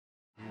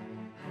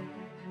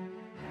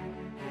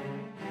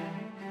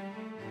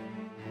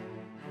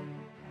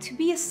to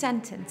be a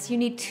sentence, you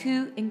need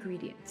two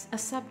ingredients, a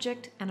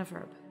subject and a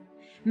verb.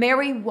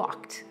 Mary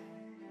walked.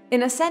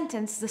 In a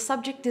sentence, the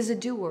subject is a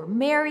doer.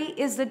 Mary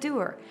is the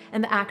doer,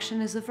 and the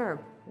action is the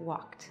verb,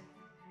 walked.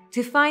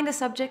 To find a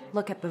subject,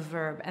 look at the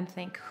verb and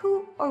think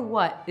who or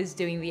what is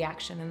doing the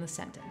action in the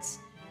sentence.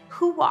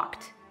 Who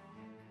walked?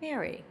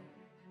 Mary.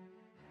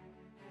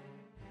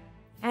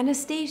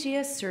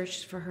 Anastasia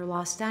searched for her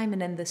lost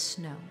diamond in the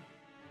snow.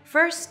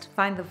 First,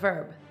 find the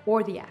verb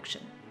or the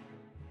action.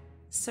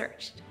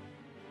 Searched.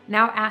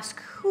 Now ask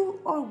who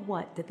or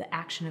what did the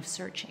action of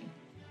searching?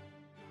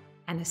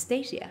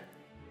 Anastasia.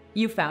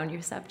 You found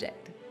your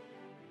subject.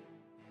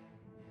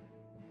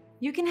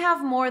 You can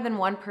have more than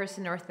one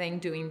person or thing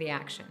doing the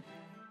action.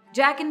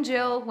 Jack and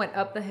Jill went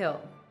up the hill.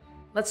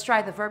 Let's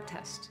try the verb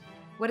test.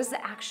 What is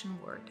the action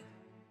word?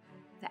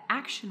 The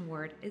action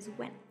word is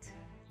went.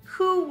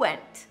 Who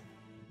went?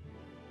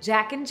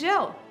 Jack and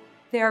Jill.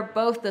 They are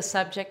both the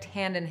subject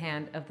hand in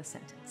hand of the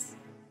sentence.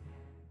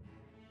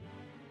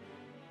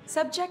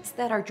 Subjects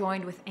that are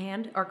joined with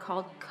and are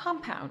called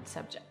compound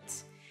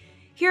subjects.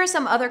 Here are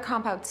some other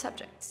compound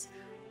subjects.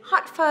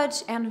 Hot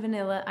fudge and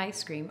vanilla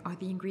ice cream are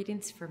the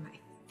ingredients for my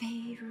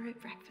favorite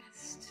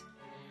breakfast.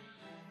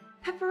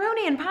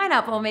 Pepperoni and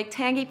pineapple make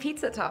tangy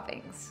pizza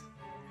toppings.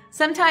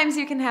 Sometimes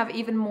you can have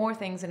even more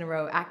things in a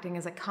row acting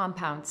as a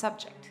compound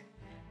subject.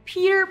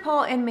 Peter,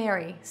 Paul, and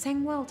Mary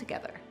sang well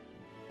together.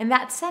 In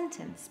that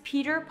sentence,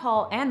 Peter,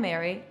 Paul, and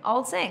Mary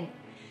all sing.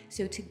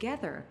 So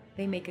together,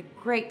 they make a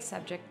great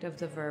subject of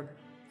the verb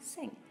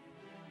sing.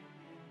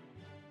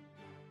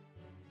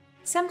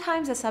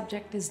 Sometimes a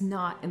subject is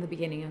not in the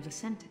beginning of the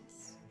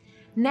sentence.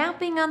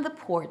 Napping on the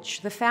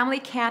porch, the family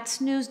cat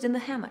snoozed in the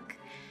hammock.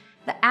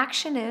 The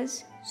action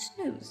is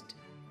snoozed,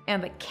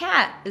 and the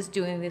cat is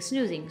doing the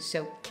snoozing,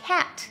 so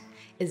cat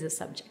is the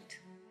subject.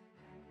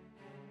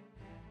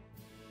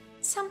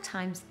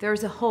 Sometimes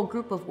there's a whole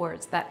group of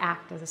words that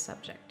act as a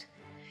subject.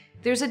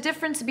 There's a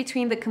difference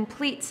between the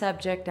complete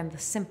subject and the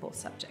simple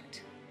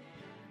subject.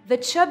 The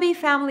chubby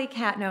family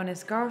cat known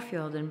as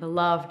Garfield and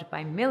beloved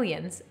by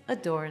millions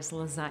adores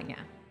lasagna.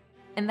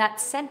 In that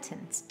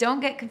sentence,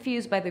 don't get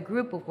confused by the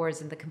group of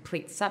words in the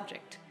complete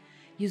subject.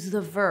 Use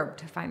the verb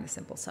to find the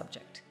simple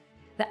subject.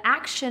 The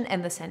action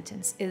in the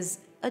sentence is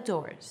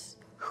adores.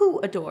 Who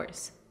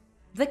adores?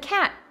 The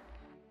cat.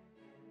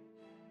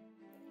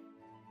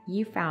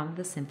 You found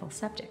the simple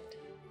subject.